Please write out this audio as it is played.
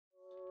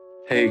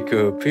Hey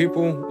good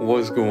people,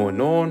 what's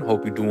going on?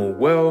 Hope you're doing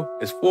well.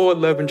 It's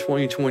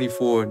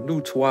 4/11/2024,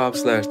 new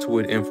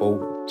TWAB/TWID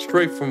info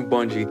straight from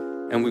Bungie,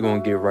 and we're gonna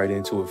get right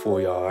into it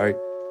for y'all, alright?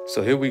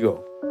 So here we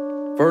go.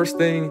 First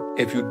thing,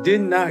 if you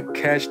did not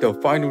catch the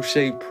final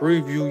shape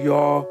preview,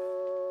 y'all,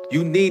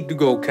 you need to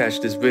go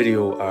catch this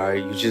video,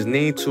 alright? You just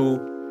need to.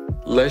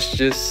 Let's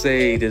just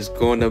say there's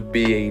gonna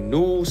be a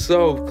new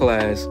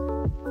subclass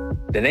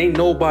that ain't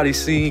nobody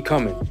seen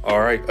coming,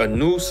 alright? A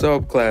new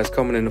subclass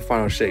coming in the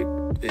final shape.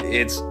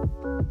 It's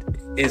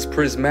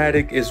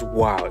prismatic, it's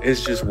wild.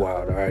 It's just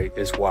wild, all right?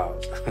 It's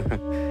wild.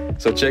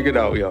 So check it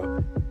out, y'all.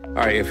 All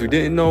right, if you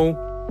didn't know,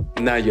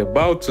 now you're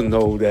about to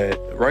know that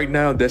right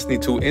now Destiny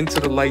 2 Into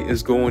the Light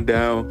is going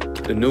down.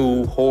 The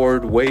new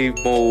Horde Wave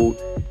mode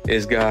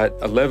has got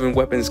 11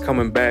 weapons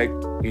coming back,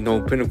 you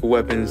know, pinnacle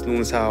weapons,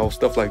 Luna's House,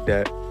 stuff like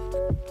that.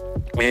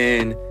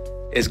 And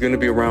it's gonna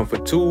be around for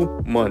 2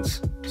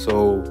 months.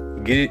 So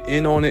get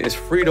in on it. It's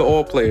free to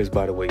all players,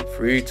 by the way.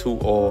 Free to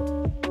all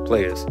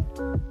players.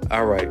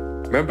 All right,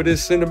 remember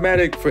this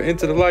cinematic for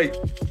Into the Light?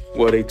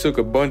 Well, they took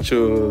a bunch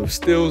of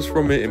stills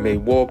from it and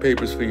made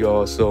wallpapers for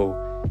y'all. So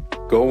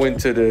go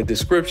into the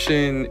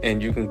description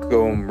and you can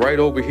go right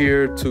over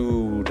here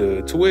to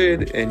the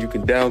TWID and you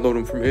can download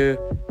them from here.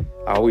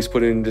 I always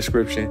put it in the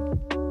description.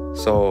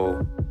 So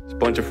it's a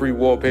bunch of free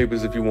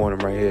wallpapers if you want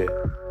them right here.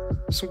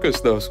 Some good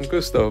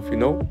stuff, you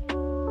know?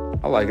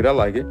 I like it.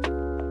 All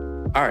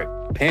right,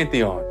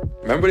 Pantheon.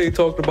 Remember they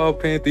talked about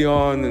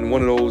Pantheon in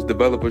one of those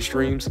developer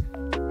streams?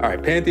 All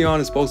right,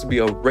 Pantheon is supposed to be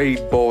a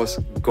raid boss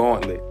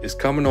gauntlet. It's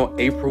coming on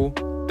April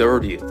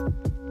 30th.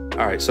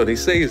 All right, so they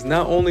say it's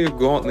not only a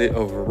gauntlet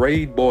of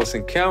raid boss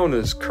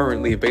encounters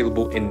currently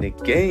available in the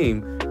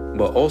game,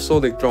 but also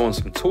they're throwing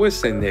some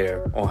twists in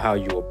there on how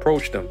you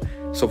approach them.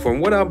 So from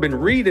what I've been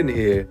reading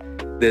here,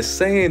 they're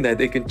saying that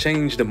they can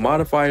change the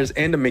modifiers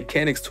and the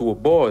mechanics to a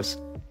boss,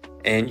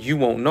 and you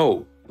won't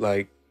know.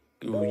 Like,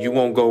 you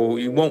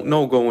won't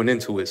know going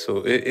into it.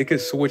 So it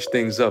could switch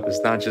things up. It's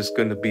not just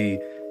gonna be,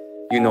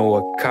 you know,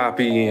 a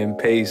copy and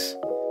paste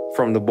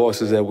from the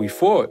bosses that we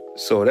fought.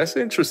 So that's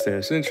interesting.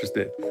 It's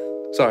interesting.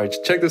 Sorry,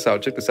 check this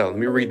out. Let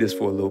me read this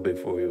for a little bit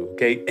for you,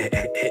 okay?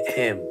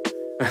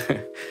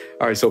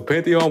 All right, so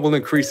Pantheon will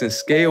increase in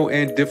scale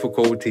and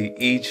difficulty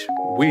each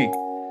week,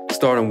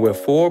 starting with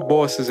 4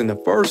 bosses in the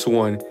first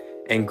one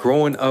and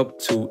growing up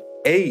to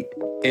 8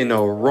 in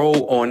a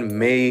row on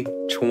May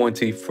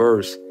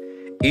 21st.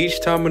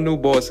 Each time a new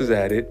boss is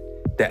added,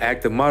 the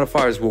active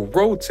modifiers will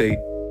rotate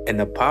and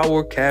the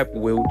power cap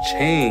will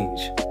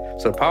change.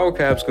 So the power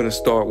cap's gonna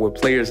start with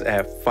players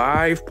at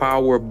 5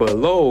 power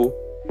below,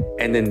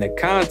 and then the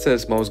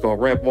contest mode is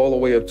gonna ramp all the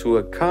way up to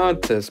a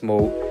contest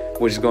mode,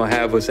 which is gonna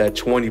have us at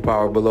 20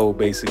 power below,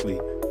 basically.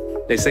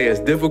 They say as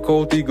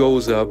difficulty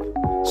goes up,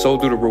 so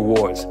do the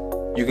rewards.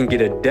 You can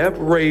get adept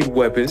raid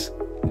weapons,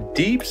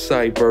 deep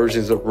sight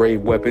versions of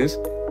raid weapons,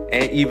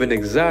 and even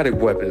exotic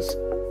weapons.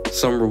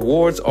 Some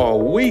rewards are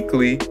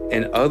weekly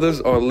and others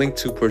are linked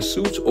to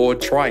pursuits or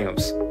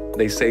triumphs.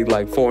 They say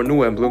like 4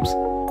 new emblems,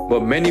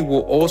 but many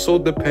will also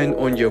depend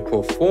on your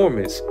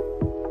performance.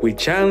 We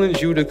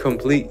challenge you to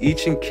complete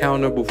each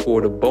encounter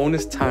before the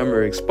bonus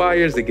timer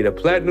expires to get a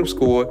platinum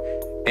score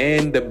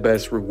and the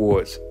best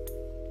rewards.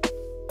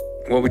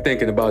 What we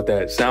thinking about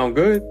that? Sound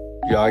good?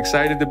 Y'all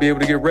excited to be able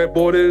to get red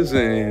borders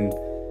and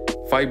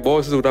fight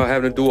bosses without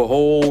having to do a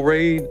whole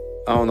raid?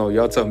 I don't know,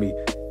 y'all tell me.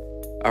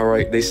 All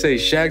right, they say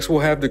Shax will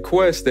have the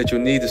quest that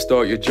you'll need to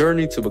start your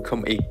journey to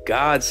become a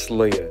God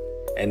Slayer,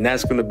 and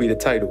that's gonna be the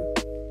title.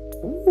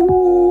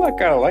 Ooh, I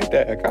kinda like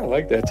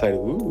that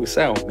title. Ooh, it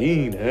sounds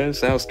mean, man. It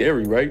sounds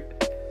scary, right?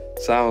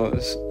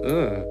 Sounds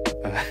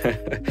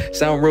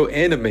sound real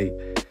anime.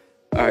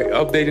 All right,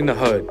 updating the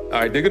HUD. All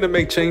right, they're gonna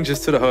make changes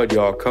to the HUD,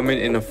 y'all,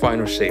 coming in the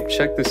final shape.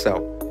 Check this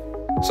out.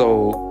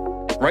 So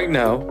right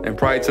now, and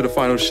prior to the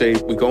final shape,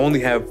 we can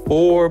only have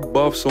 4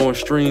 buffs on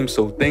stream,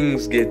 so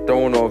things get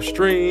thrown off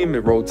stream,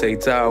 it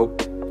rotates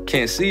out,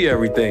 can't see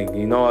everything.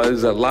 You know,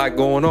 there's a lot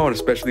going on,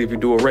 especially if you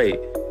do a raid.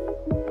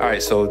 All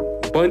right, so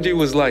Bungie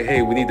was like,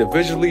 hey, we need to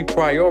visually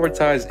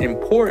prioritize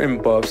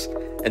important buffs,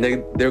 and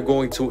they're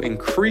going to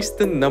increase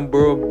the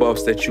number of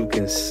buffs that you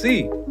can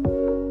see.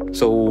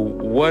 So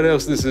what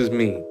else does this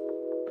mean?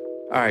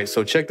 All right,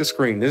 so check the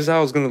screen. This is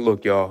how it's gonna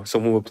look, y'all. So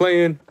when we're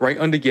playing, right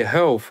under your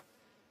health,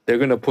 they're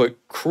gonna put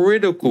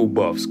critical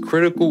buffs,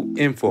 critical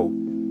info.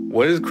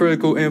 What is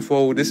critical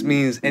info? This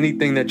means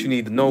anything that you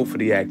need to know for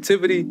the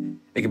activity.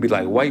 It can be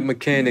like white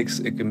mechanics.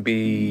 It can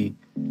be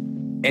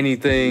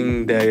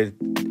anything that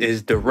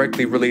is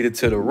directly related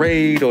to the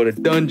raid or the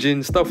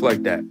dungeon, stuff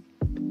like that.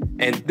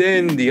 And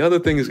then the other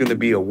thing is gonna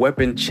be a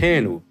weapon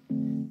channel.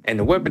 And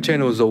the weapon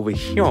channel is over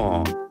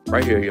here,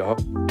 right here, y'all.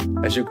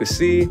 As you can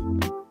see,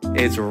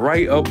 it's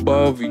right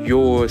above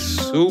your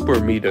super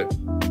meter.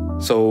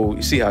 So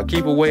you see how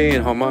keep away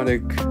and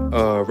harmonic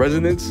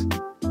resonance,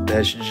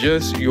 that's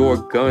just your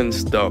gun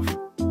stuff,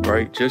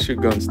 right? Just your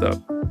gun stuff.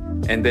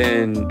 And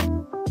then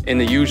in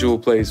the usual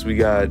place, we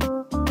got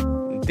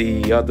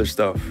the other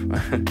stuff,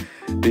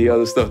 the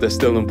other stuff that's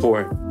still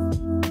important.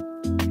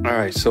 All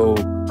right, so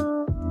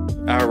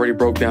I already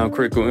broke down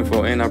critical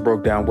info and I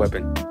broke down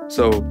weapon.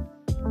 So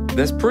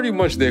that's pretty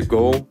much their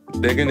goal.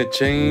 They're gonna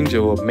change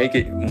or make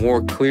it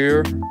more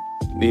clear,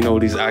 you know,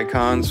 these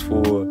icons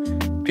for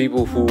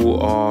people who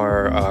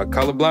are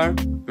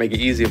colorblind, make it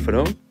easier for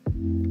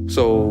them.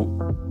 So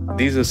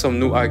these are some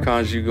new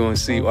icons you're gonna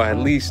see, or at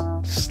least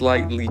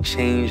slightly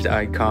changed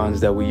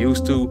icons that we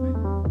used to.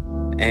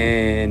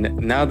 And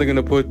now they're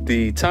gonna put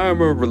the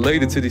timer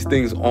related to these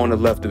things on the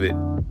left of it.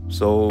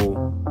 So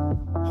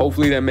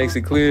hopefully that makes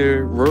it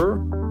clearer,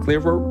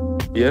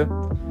 yeah.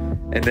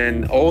 And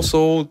then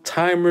also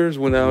timers.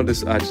 Well, now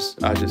this I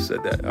just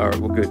said that. All right,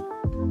 we're good.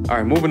 All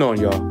right, moving on,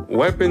 y'all.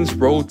 Weapons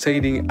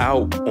rotating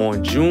out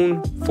on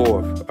June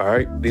 4th. All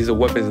right, these are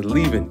weapons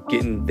leaving,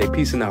 they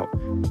piecing out.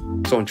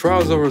 So in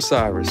Trials of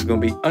Osiris, it's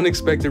gonna be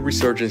Unexpected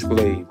Resurgence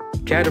Glaive,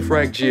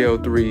 Cataphract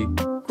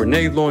GL3,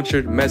 Grenade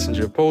Launcher,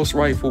 Messenger, Pulse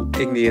Rifle,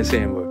 Igneous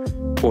Hammer.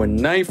 For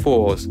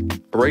Nightfalls,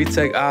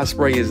 Braytech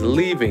Osprey is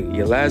leaving.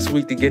 Your last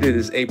week to get it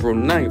is April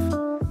 9th.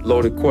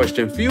 Loaded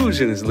Question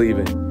Fusion is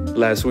leaving.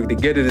 Last week to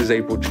get it is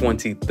April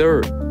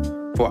 23rd.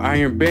 For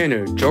Iron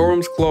Banner,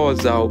 Jorum's Claw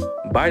is out,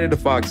 Bite of the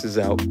Fox is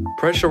out,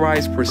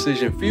 Pressurized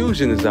Precision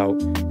Fusion is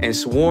out, and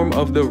Swarm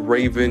of the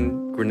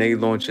Raven Grenade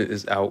Launcher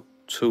is out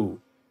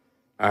too.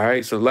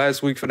 Alright, so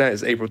last week for that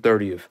is April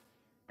 30th.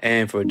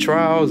 And for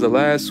Trials, the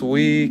last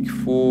week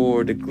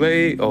for the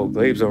Glaive,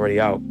 Glaive's already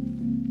out.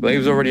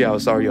 Glaive's already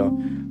out, sorry y'all.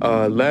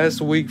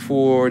 Last week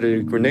for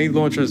the Grenade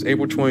Launcher is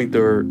April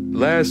 23rd.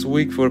 Last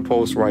week for the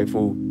Pulse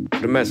Rifle,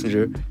 the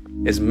Messenger,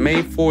 is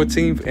May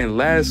 14th. And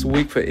last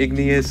week for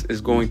Igneous is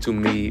going to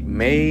be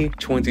May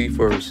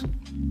 21st.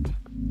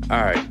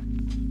 Alright.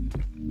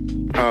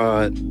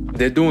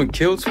 They're doing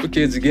kilts for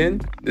kids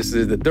again. This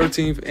is the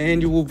 13th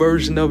annual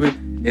version of it.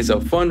 It's a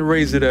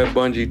fundraiser that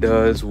Bungie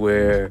does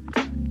where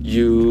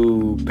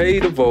you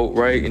pay to vote,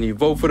 right? And you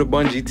vote for the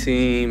Bungie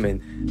team,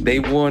 and they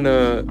want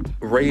to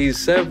raise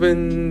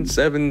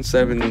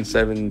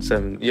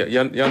 77777. Yeah,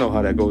 y'all know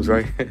how that goes,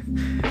 right?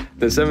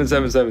 The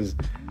 777s.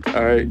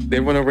 All right, they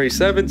want to raise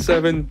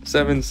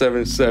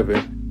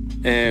 77777.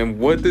 And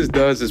what this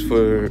does is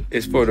for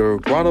the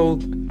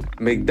Ronald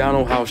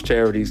McDonald House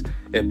Charities.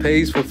 It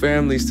pays for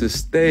families to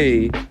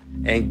stay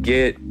and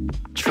get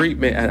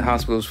treatment at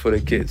hospitals for their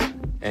kids.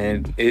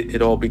 And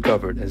it all be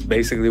covered. That's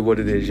basically what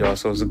it is, y'all.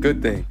 So it's a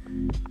good thing.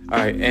 All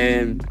right,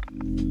 and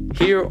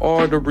here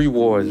are the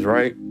rewards,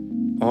 right?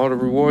 All the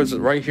rewards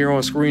right here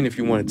on screen if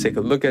you want to take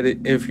a look at it,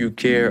 if you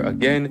care.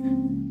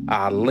 Again,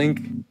 I'll link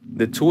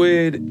the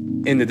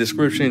TWAB in the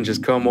description.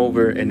 Just come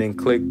over and then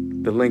click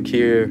the link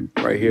here,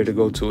 right here, to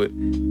go to it.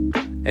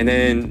 And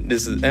then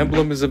this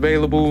emblem is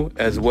available,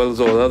 as well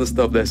as all the other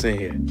stuff that's in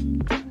here.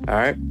 All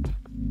right.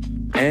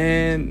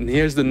 And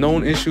here's the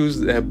known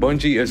issues that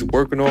Bungie is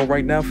working on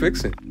right now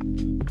fixing.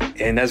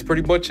 And that's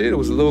pretty much it. It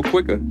was a little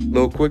quicker,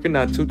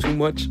 not too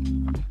much.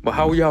 But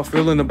how are y'all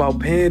feeling about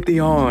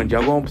Pantheon?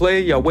 Y'all gonna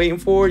play? Y'all waiting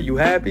for it? You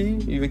happy?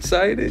 You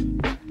excited?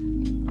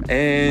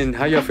 And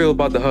how y'all feel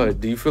about the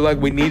HUD? Do you feel like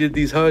we needed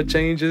these HUD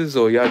changes,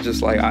 or y'all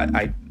just like,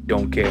 I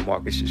don't care,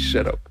 Marcus, just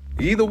shut up?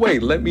 Either way,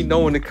 let me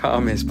know in the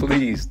comments,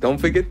 please. Don't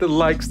forget the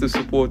likes to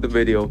support the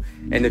video.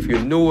 And if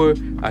you're newer,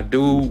 I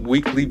do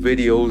weekly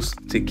videos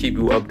to keep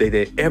you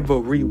updated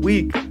every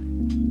week.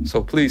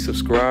 So please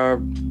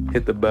subscribe,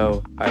 hit the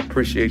bell. I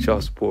appreciate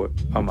y'all support.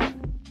 I'm out.